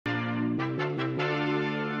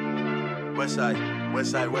West side, west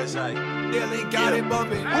side, west side. Yeah, they got it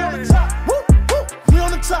bumping. We on the top, woo, woo. We on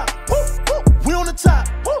the top, woo, woo. We on the top,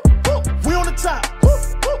 woo, woo. We on the top, woo,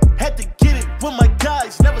 woo. Had to get it with my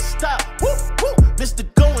guys, never stop, woo, woo. Mr.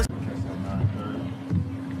 Goins.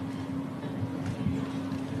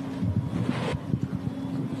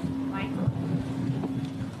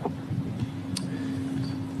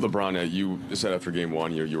 LeBron, you said after Game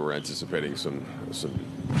 1 you were anticipating some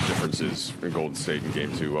differences in Golden State in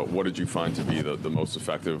Game 2. What did you find to be the most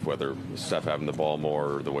effective, whether Steph having the ball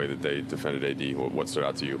more or the way that they defended AD? What stood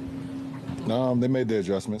out to you? They made their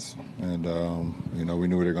adjustments, and we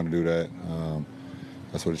knew they were going to do that.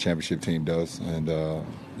 That's what a championship team does, and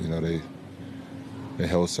they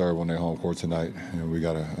held serve on their home court tonight, and we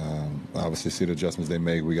got to obviously see the adjustments they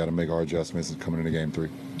make. We got to make our adjustments coming into Game 3.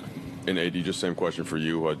 And AD, just same question for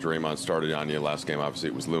you. Draymond started on you last game. Obviously,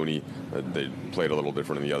 it was Looney. They played a little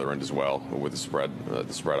different on the other end as well with the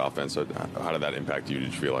spread offense. So how did that impact you?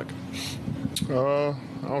 Did you feel like? I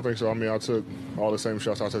don't think so. I mean, I took all the same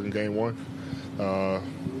shots I took in Game 1.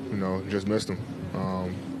 Just missed them.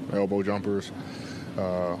 Elbow jumpers,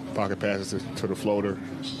 pocket passes to the floater,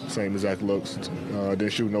 same exact looks. Didn't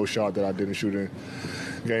shoot no shot that I didn't shoot in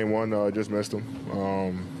Game 1. Just missed them.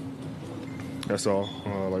 That's all.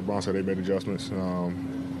 Like Bron said, they made adjustments.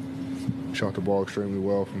 Shot the ball extremely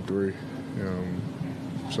well from 3.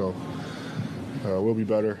 So we'll be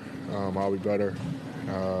better. I'll be better.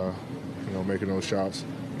 Making those shots.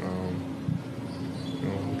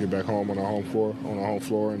 Get back home on our home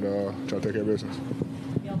floor, and try to take care of business.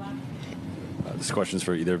 This question's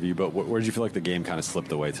for either of you, but where did you feel like the game kind of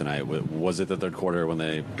slipped away tonight? Was it the third quarter when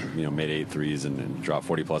they, made 8 threes and dropped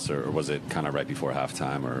 40+, or was it kind of right before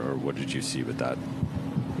halftime, or what did you see with that?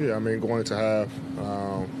 Yeah, I mean, going into half,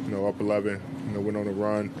 up 11, went on a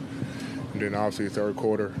run, and then obviously third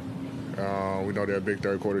quarter, we know they're a big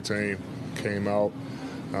third quarter team, came out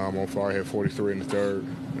on fire, had 43 in the third,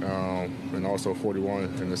 and also 41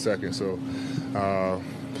 in the second, so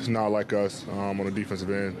it's not like us on the defensive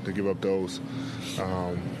end to give up those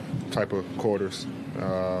type of quarters.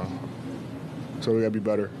 So we got to be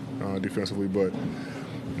better defensively. But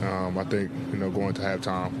I think, going to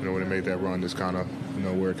halftime, when they made that run, it's kind of,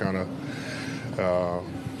 where it kind of,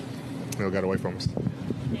 got away from us.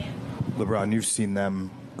 LeBron, you've seen them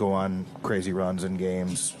go on crazy runs in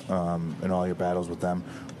games in all your battles with them.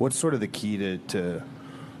 What's sort of the key to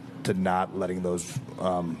not letting those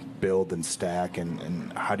build and stack,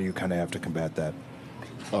 and how do you kind of have to combat that?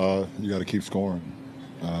 You got to keep scoring,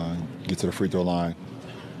 get to the free throw line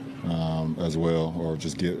as well, or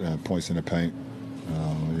just get points in the paint.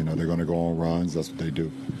 They're going to go on runs. That's what they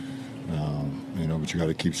do. But you got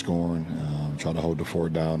to keep scoring, try to hold the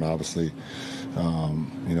fort down, obviously.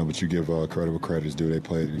 But you give credit where credit is due. They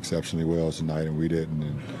played exceptionally well tonight, and we didn't.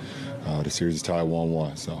 And the series is tied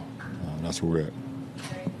 1-1, so that's where we're at.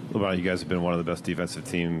 LeBron, you guys have been one of the best defensive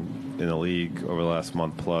team in the league over the last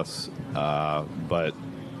month plus, but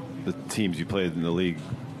the teams you played in the league,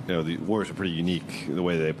 the Warriors are pretty unique in the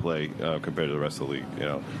way they play compared to the rest of the league,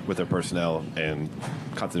 with their personnel and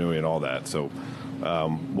continuity and all that. So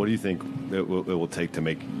what do you think it will take to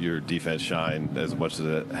make your defense shine as much as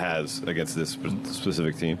it has against this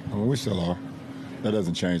specific team? Well, we still are. That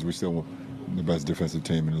doesn't change. We're still the best defensive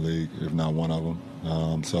team in the league, if not one of them.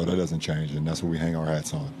 So that doesn't change, and that's what we hang our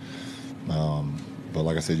hats on. But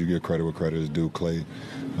like I said, you give credit where credit is due. Clay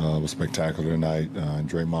was spectacular tonight. And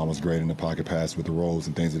Draymond was great in the pocket pass with the rolls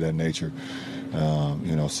and things of that nature.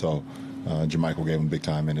 So Jermichael gave him big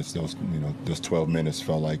time minutes. Those 12 minutes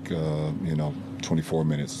felt like 24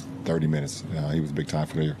 minutes, 30 minutes. He was big time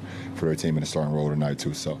for their team in the starting role tonight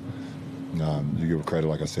too. So you give credit,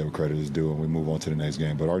 like I said, where credit is due, and we move on to the next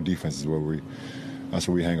game. But our defense is that's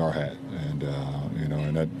where we hang our hat, and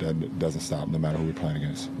and that doesn't stop no matter who we're playing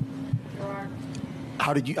against.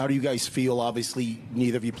 How do you guys feel? Obviously,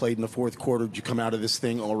 neither of you played in the fourth quarter. Did you come out of this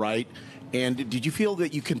thing all right? And did you feel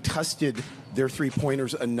that you contested their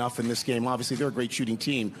three-pointers enough in this game? Obviously, they're a great shooting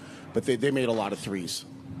team, but they made a lot of threes.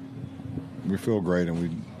 We feel great,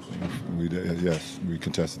 and we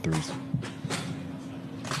contested threes.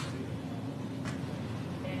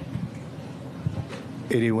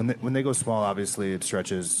 AD, when they go small, obviously it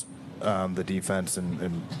stretches the defense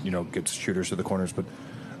and gets shooters to the corners. But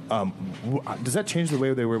does that change the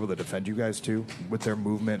way they were able to defend you guys too, with their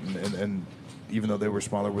movement and even though they were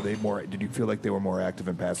smaller, were they more? Did you feel like they were more active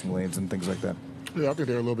in passing lanes and things like that? Yeah, I think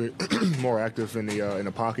they're a little bit more active in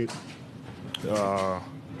the pocket. They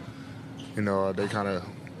kind of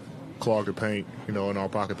clogged the paint, in our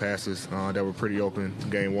pocket passes that were pretty open in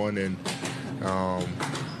Game 1, and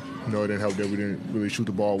it didn't help that we didn't really shoot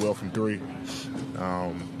the ball well from 3.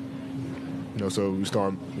 So we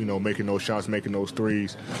start, making those shots, making those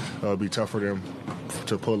threes, be tough for them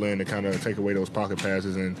to pull in and kind of take away those pocket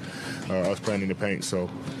passes and us playing in the paint. So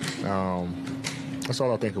that's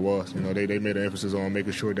all I think it was. They made an emphasis on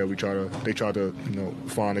making sure that they try to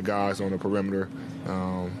find the guys on the perimeter,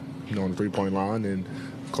 on the three-point line and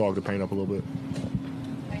clog the paint up a little bit.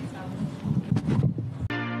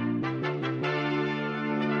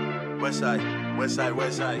 Westside, Westside,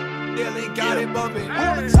 Westside. Nearly got it bumping. We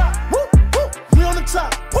on the top. Woo, woo. We on the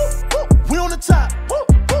top. Woo, woo. We on the top.